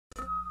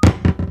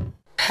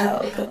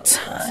Pelpa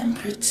time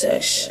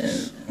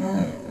protection.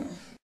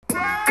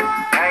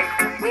 Hey,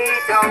 we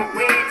don't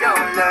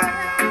learn.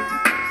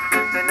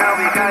 So now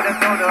we gotta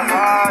go the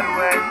hard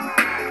way.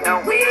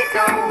 No, we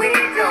don't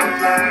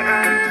learn.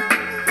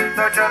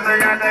 So trouble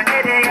like an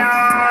idiot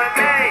all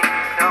day.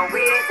 No,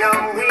 we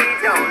don't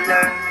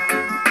learn.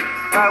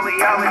 But we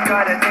always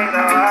gotta take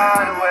the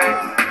hard way.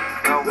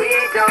 No, we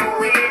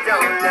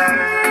don't learn.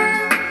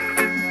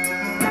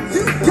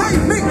 You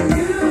gave me.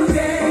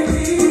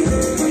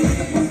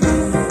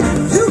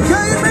 You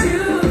gave me.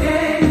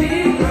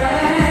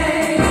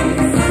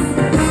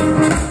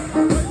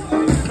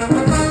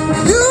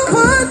 You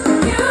put.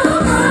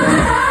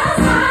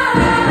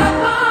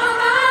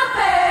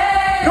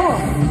 Come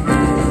on.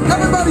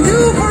 Everybody, you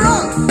for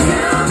us.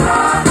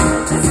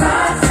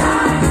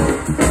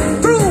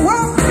 Through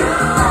what?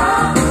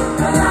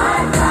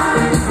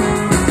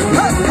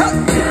 Hey, hey.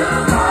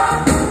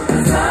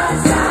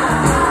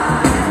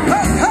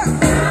 Hey, hey.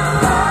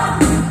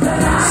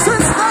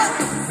 Since that.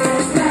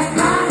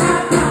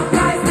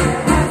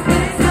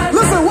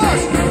 Listen,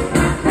 watch.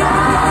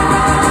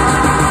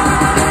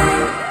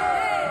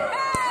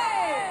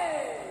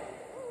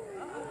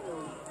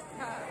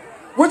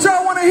 What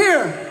y'all want to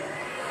hear?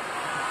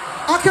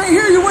 I can't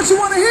hear you. What you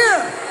want to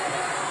hear?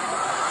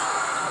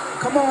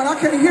 Come on, I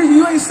can't hear you.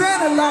 You ain't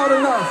saying it loud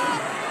enough.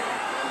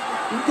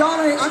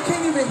 Y'all ain't, I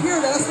can't even hear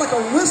that. That's like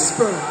a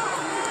whisper.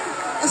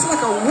 That's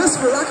like a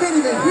whisper. I can't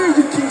even hear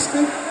you,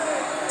 Kingston.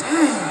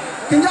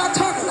 Dang. Can y'all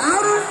talk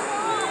louder?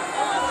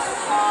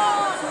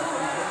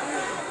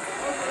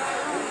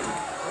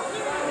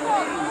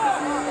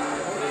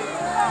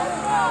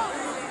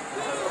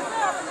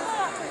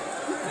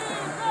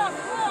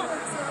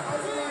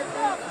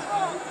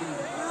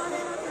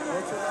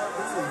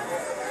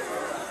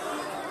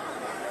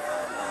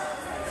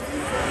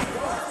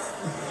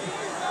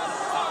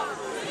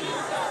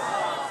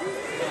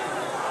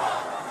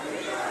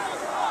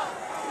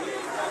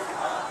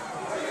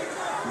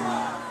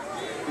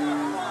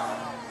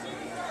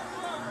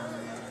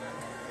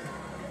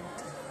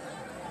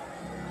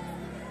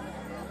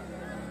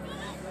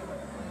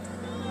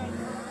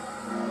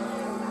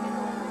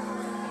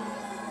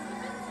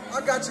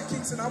 I got you,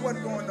 Kingston. I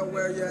wasn't going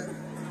nowhere yet.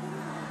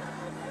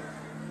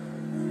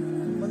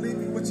 Believe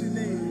me, what you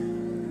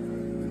need.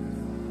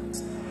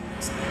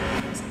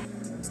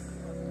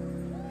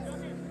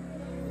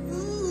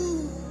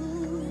 Ooh.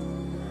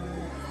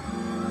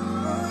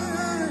 Oh,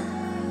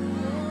 yeah.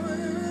 Oh,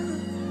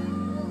 yeah.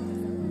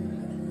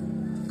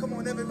 Come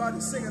on, everybody,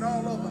 sing it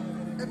all over.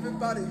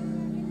 Everybody,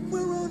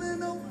 we're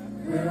running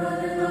on. We're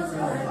running on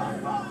tonight.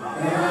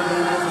 We're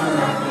running on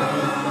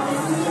tonight.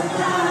 This is a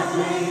God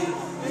dream.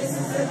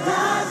 This is a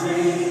God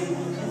dream.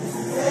 This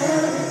is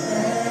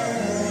everything.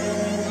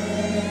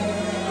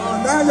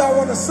 Oh, now y'all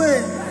want to sing.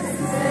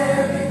 This is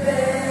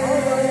everything.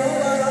 All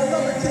right, I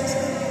love it,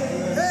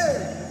 Kingston.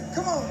 Hey,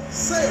 come on,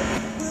 say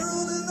it. We're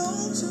running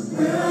on to.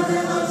 We're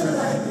running on to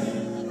like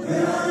me.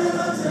 We're running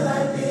on to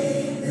like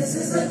me. This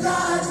is a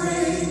God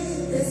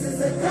dream. This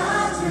is a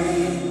God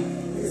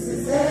dream. This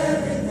is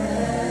everything.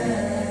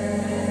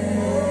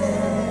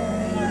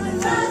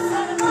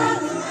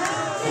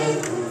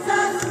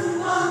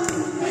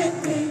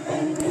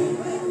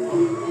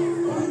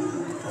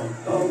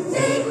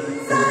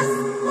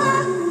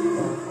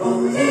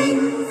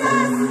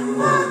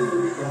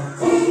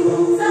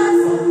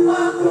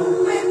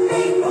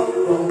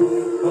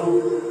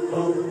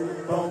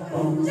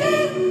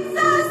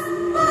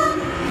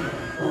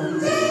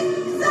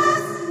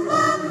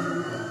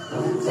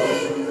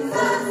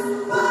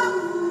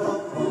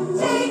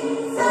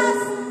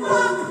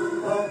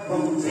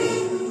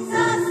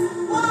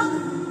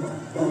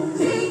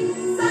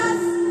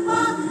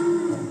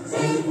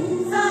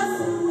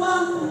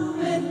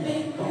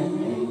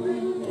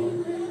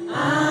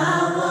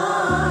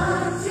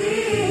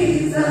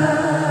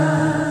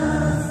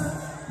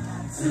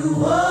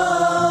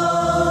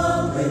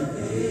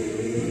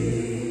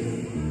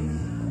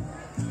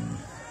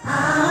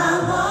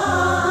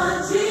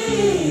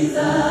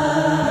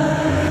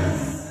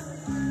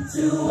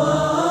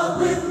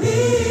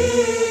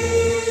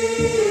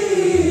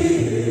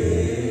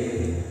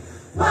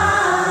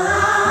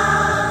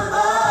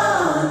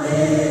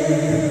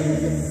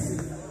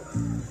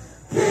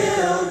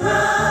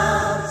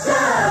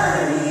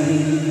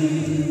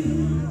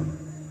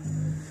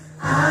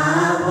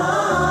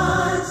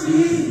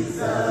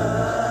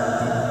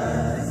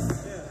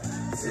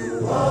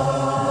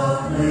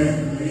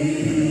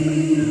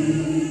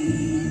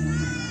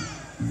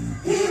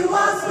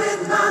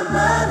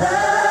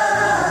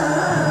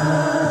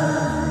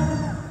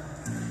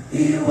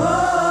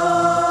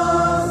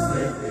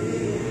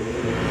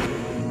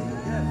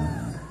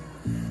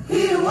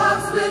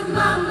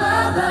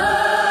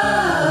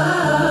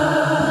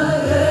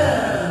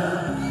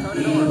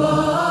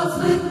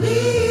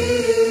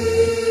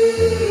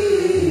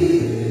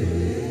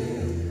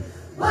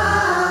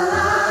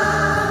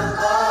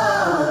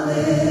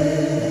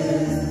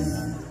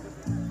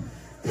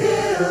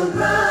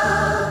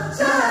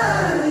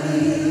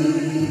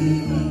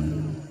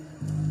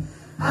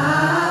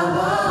 I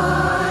want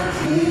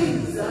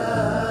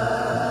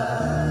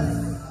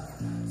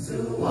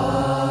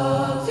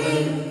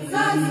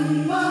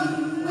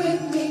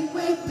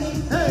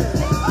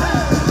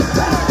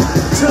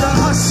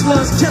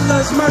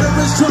killers,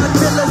 murderers, drug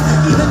dealers,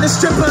 even the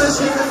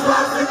strippers.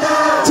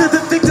 To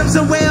the victims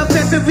of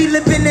welfare, we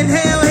living in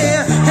hell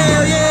here,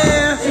 hell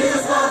yeah.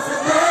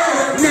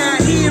 Now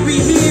hear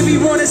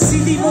me, wanna see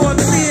me more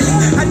clearly.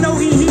 I know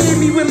he hear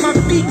me when my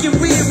feet get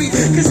weary,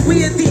 cause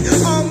we are the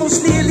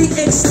almost nearly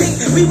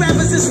extinct. We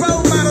rappers as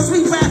role models,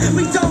 we rap,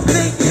 we don't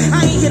think.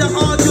 I ain't here to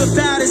argue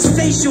about his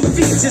facial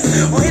features,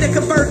 or here to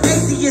convert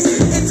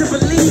atheists into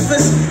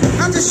believers.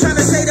 I'm just trying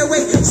to say the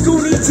way school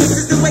needs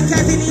teachers, the way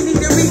Catholic need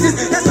the reasons,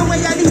 that's the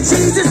way I need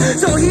Jesus.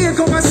 So here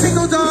go my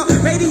single dog,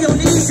 radio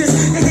nieces,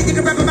 and then you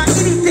can rap about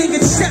anything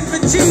except for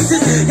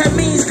Jesus. That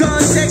means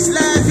guns, sex,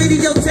 lies,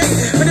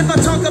 videotape. But if I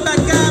talk about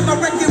God, my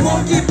record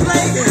won't get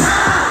played.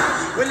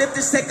 Well, if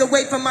this take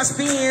away from my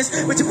spins,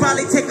 which will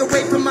probably take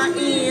away from my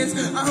ends,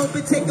 I hope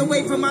it take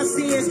away from my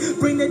sins.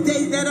 Bring the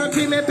day that I'm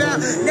dreaming about.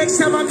 Next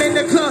time I'm in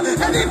the club,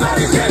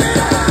 everybody give it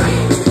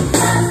up.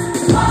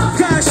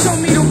 God, show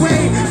me the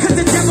way, cause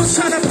the devil's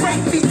trying to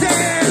break me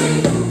down.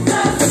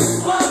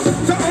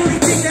 The only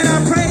thing that I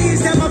pray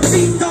is that my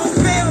feet don't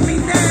fail me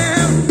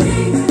now.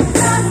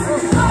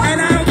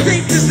 And I don't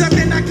think there's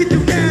nothing I can do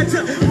now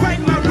to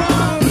right my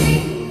wrongs.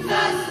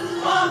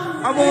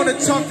 I wanna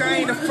talk, I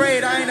ain't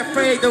afraid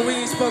that we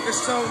ain't spoken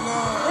so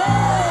long.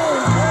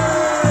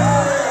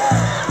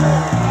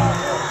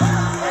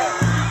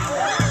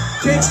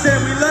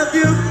 Kingston, we love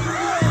you.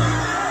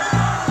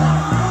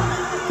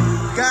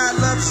 God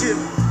loves you.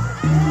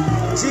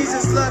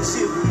 Jesus loves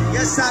you.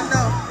 Yes, I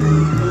know,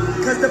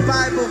 cause the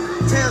Bible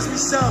tells me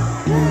so.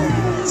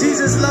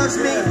 Jesus loves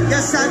me.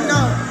 Yes, I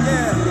know,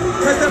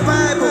 cause the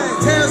Bible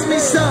tells me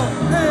so.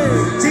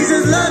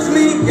 Jesus loves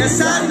me.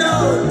 Yes, I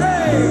know,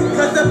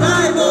 cause the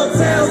Bible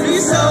tells me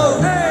so.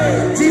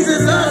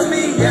 Jesus loves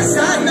me. Yes,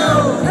 I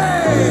know,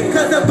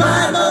 cause the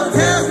Bible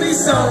tells me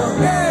so.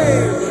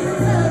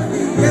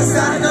 Yes,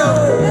 I know,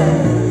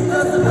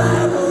 cause the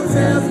Bible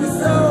tells me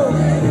so.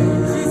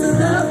 Jesus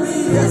loves me.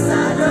 Yes, I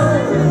know,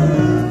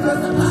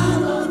 cause the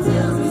Bible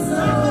tells me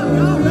so.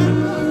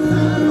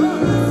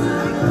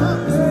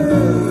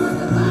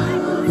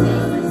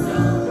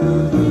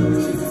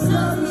 Jesus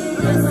loves me.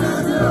 Yes, I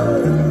know,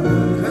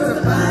 cause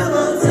the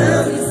Bible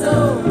tells me so.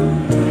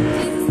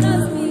 Jesus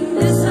loves me.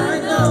 Yes, I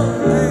know,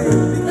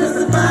 because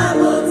the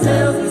Bible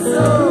tells me so.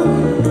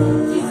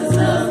 Jesus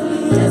loves me.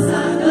 Yes,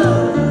 I know,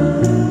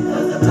 cause the Bible tells me so. Jesus loves me. Yes, I know,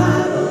 cause the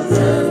Bible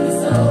tells me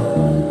so.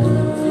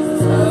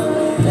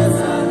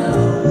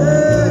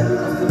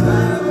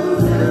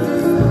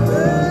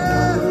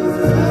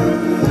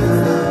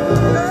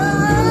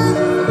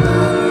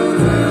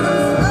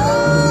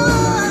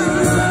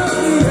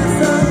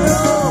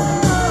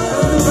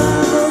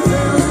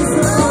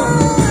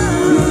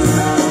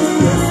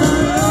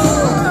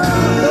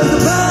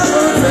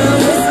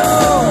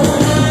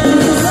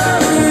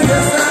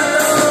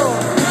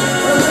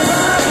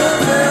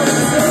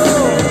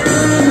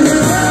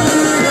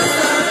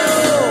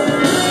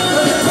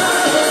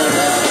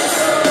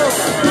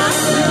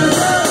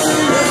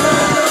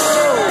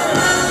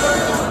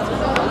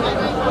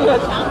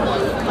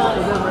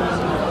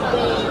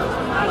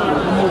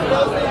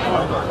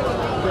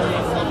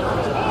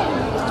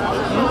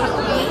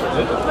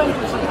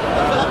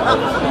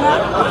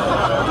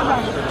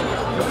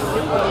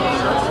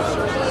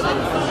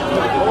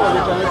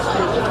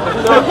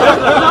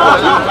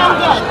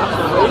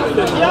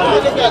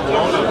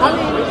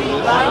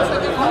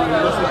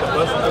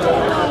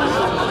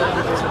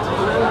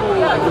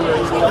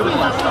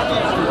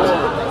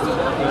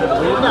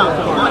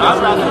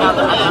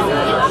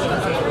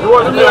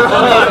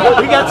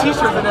 We got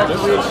t-shirts in there. We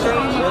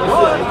exchange.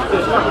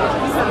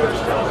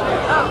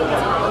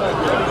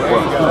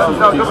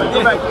 No, go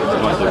back.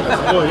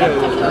 Oh, yeah.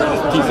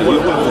 TC,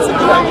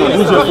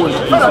 use your 40.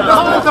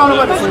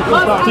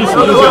 TC,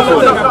 use your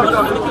 40.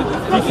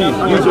 TC,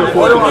 use your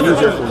 40.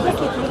 Use your 40.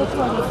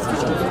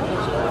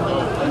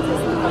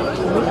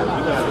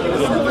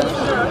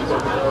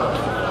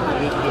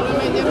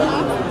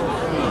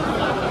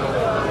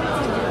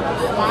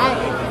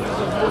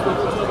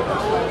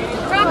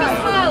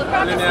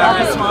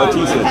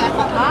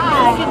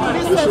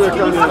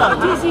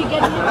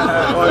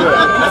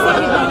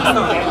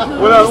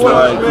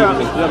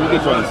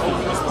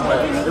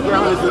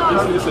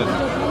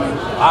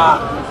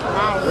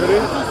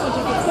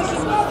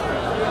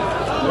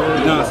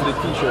 No, it's the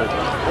t-shirt.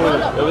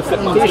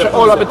 T-shirt,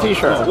 all of a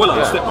t-shirt. Well,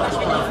 yeah.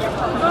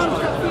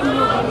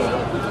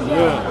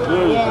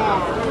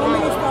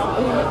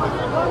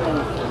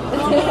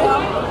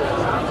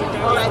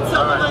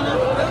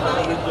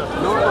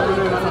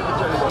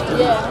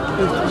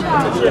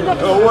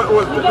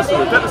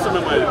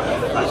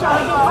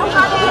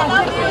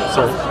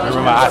 Sorry,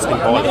 remember asking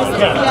for it? I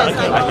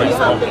can't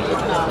stop. You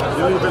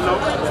don't even know?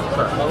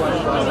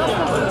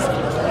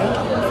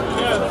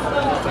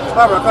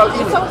 Barbara, call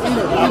Eden.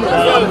 I'm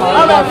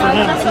not for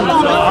him too,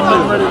 so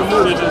I'm ready to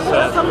move.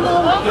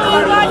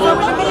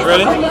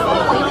 Ready?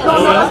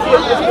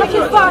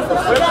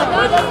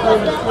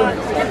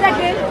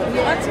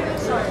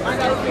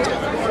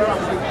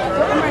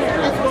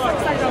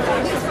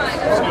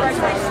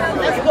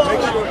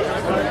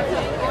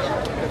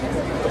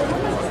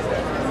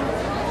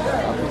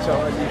 Which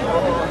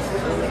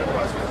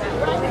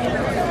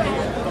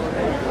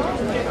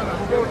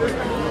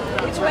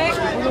way?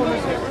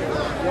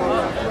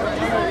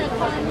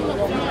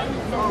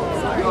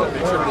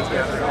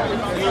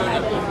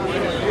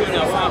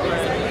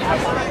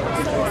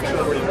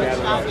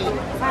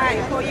 Hi,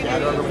 who are you?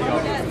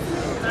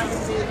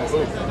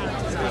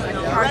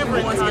 Harvey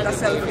wants to get a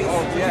selfie.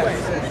 Oh, yes.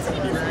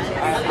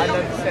 I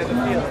understand the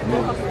feeling.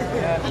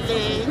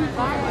 Again,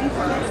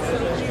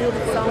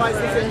 someone is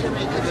in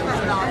Jamaica.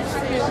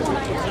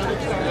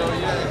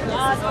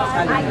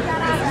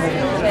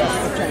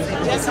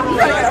 Jesse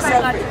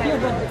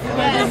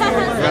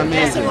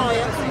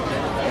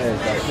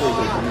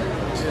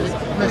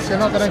Miss, you're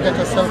not going to get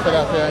a selfie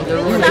out there and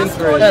you're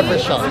ruining every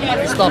shot.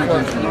 Stop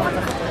working.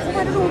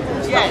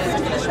 Yes.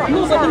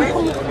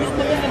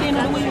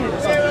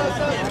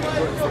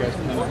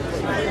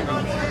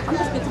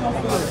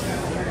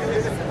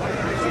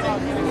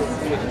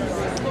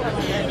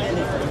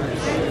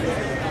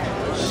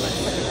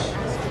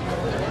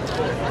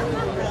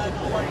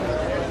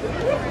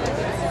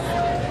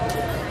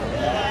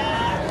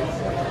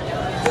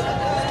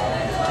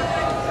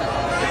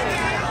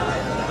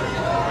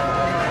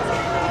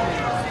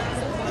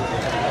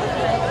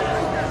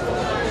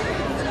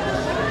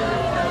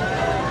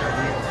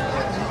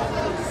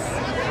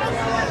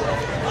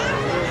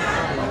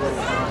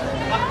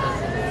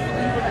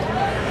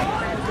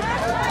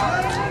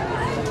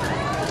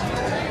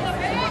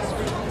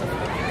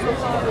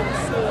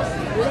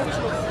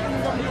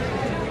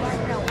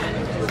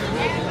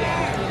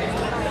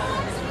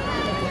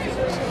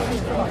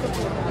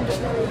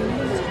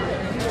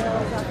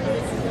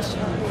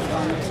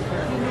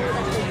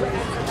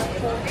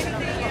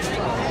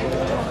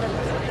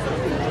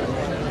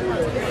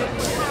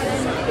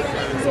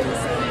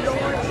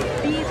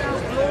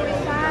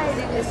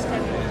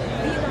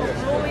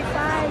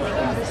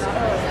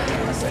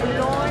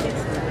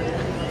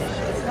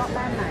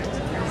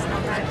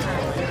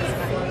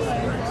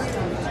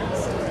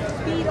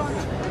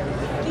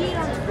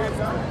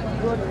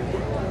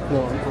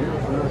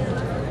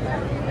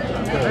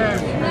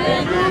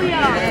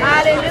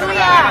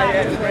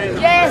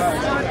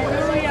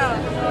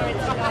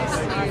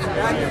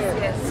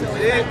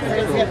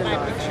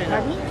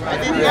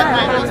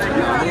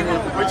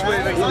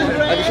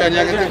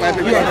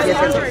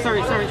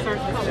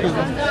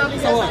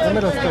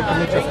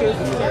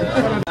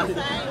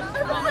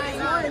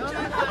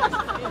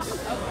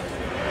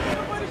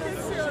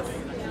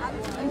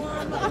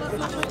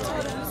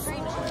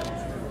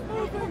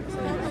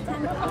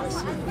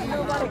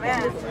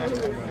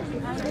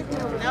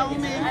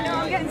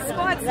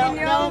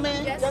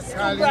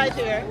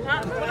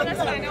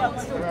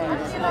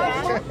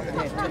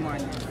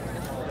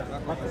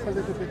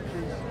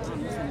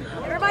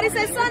 Everybody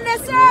say Sunday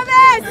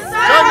service!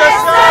 Sunday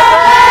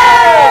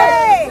service!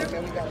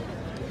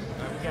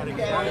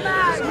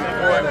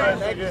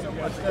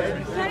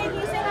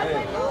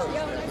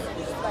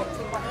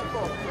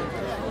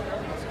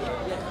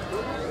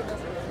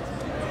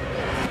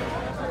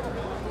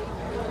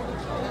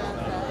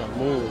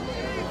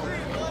 Move.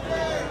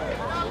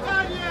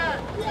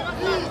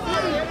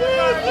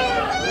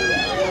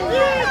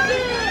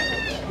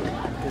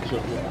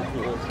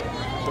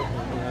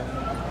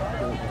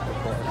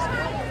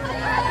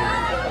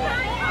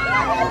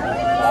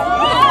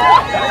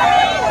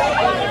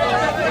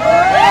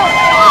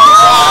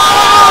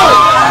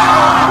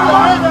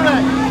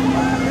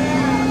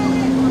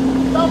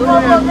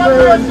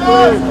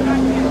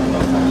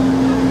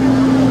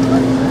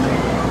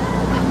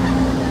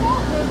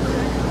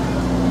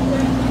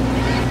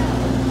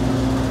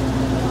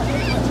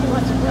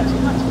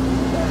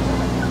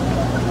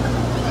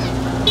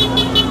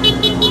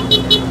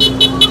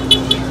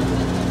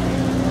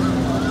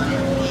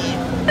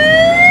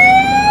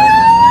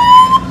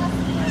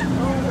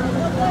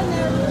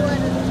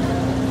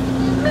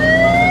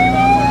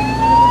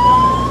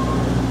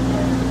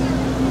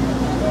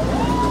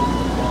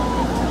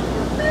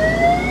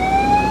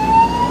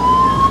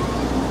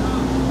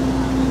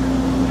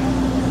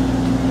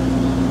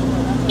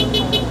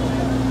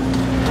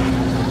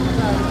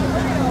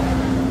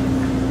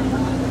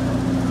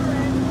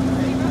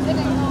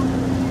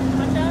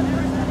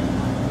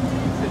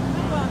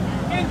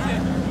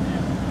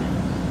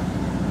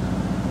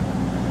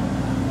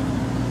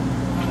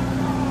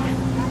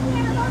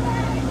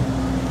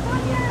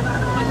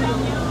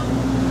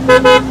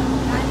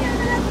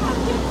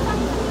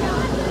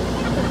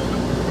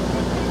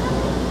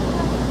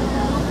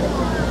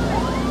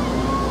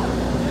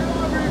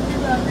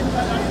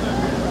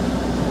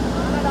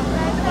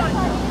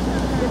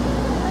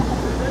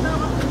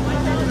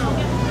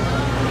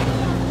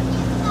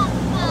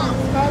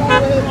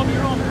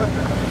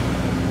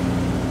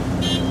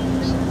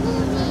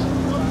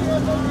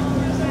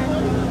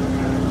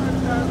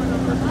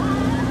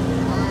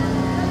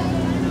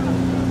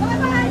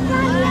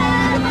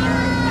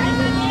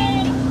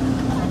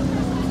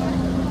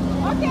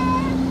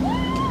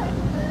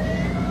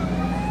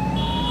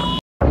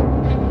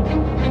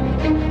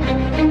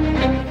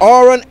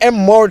 R&M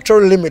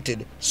Mortuary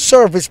Limited,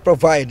 service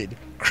provided.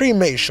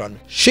 Cremation,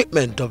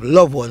 shipment of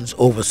loved ones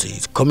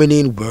overseas, coming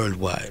in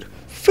worldwide.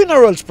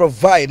 Funerals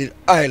provided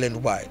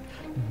island-wide.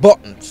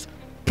 Buttons,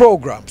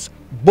 programs,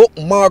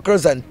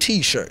 bookmarkers and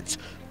t-shirts.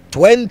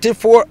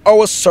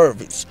 24-hour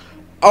service.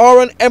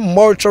 R&M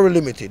Mortuary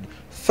Limited,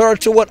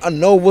 31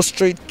 Anova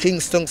Street,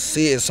 Kingston,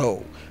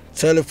 CSO.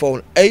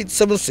 Telephone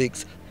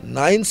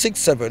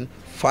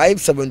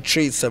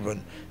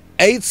 876-967-5737.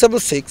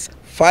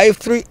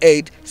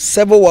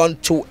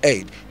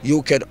 876-538-7128.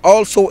 You can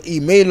also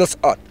email us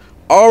at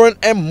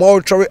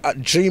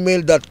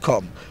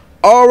rnmmortuary@gmail.com.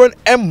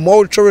 R&M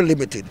Mortuary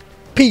Limited.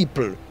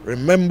 People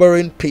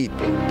remembering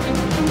people.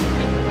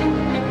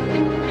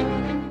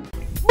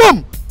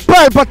 Boom!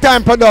 Pelpa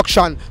Time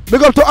Production.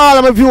 Big up to all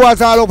of my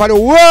viewers all over the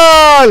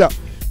world.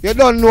 You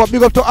don't know.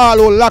 Big up to all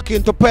who lock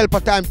into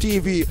Pelpa Time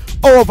TV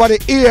over the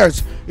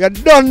years. You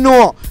don't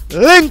know.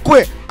 Link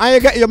with and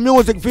you get your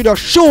music video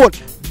shoot,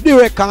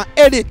 direct and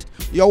edit.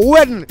 Your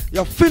wedding,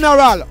 your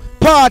funeral,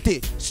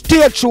 party,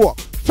 stage show,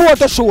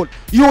 photo shoot,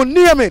 you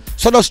name it.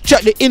 So just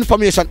check the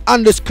information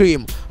on the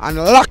screen and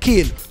lock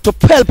in to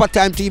Pelpa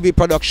Time TV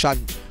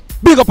Production.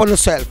 Big up on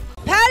yourself.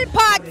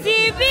 Pelpa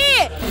TV!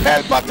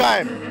 Pelpa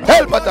Time.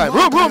 Pelpa Time.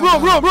 Room.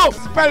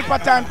 Pelpa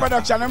Time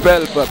Production.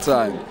 Pelpa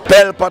Time.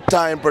 Pelpa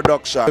Time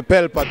Production.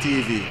 Pelpa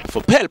TV.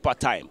 For Pelpa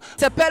Time.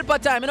 It's a Pelpa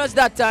Time, you know it's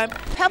that time.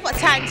 Pelpa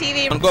Time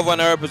TV. I'm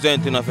governor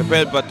representing of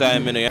Pelpa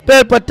Time, you know.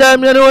 Pelpa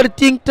Time, you know what the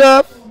thing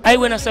tough? I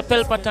when I say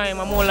Pelpa Time,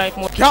 I'm more like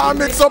more. Can't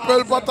mix up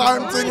Pelpa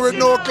Time thing with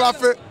no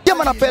coffee. Yeah,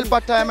 man, a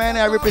Pelpa Time, and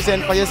I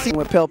represent for you. See,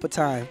 With Pelpa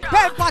Time.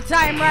 Pelpa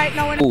Time right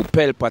now. Oh,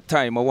 Pelpa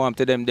Time, I want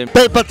to them.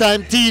 Pelpa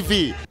Time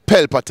TV.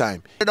 Pelpa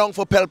Time. Down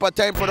for Pelpa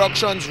Time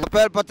Productions.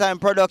 Pelpa Time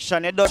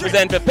Production. It does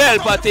Represent for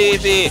Pelpa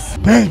TV.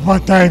 Pelpa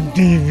Time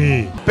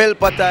TV.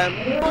 Pelpa Time.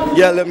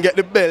 Yeah, let them get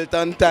the belt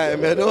on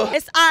time, you know.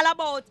 It's all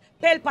about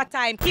Pelpa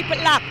Time. Keep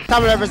it locked.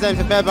 Come represent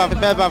for Pelpa,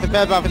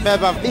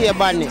 be a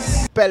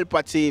badness.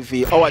 Pelpa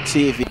TV, our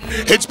TV.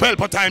 It's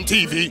Pelpa Time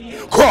TV.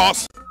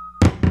 Cross.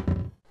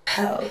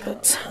 Pelpa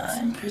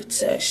Time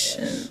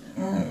Protection.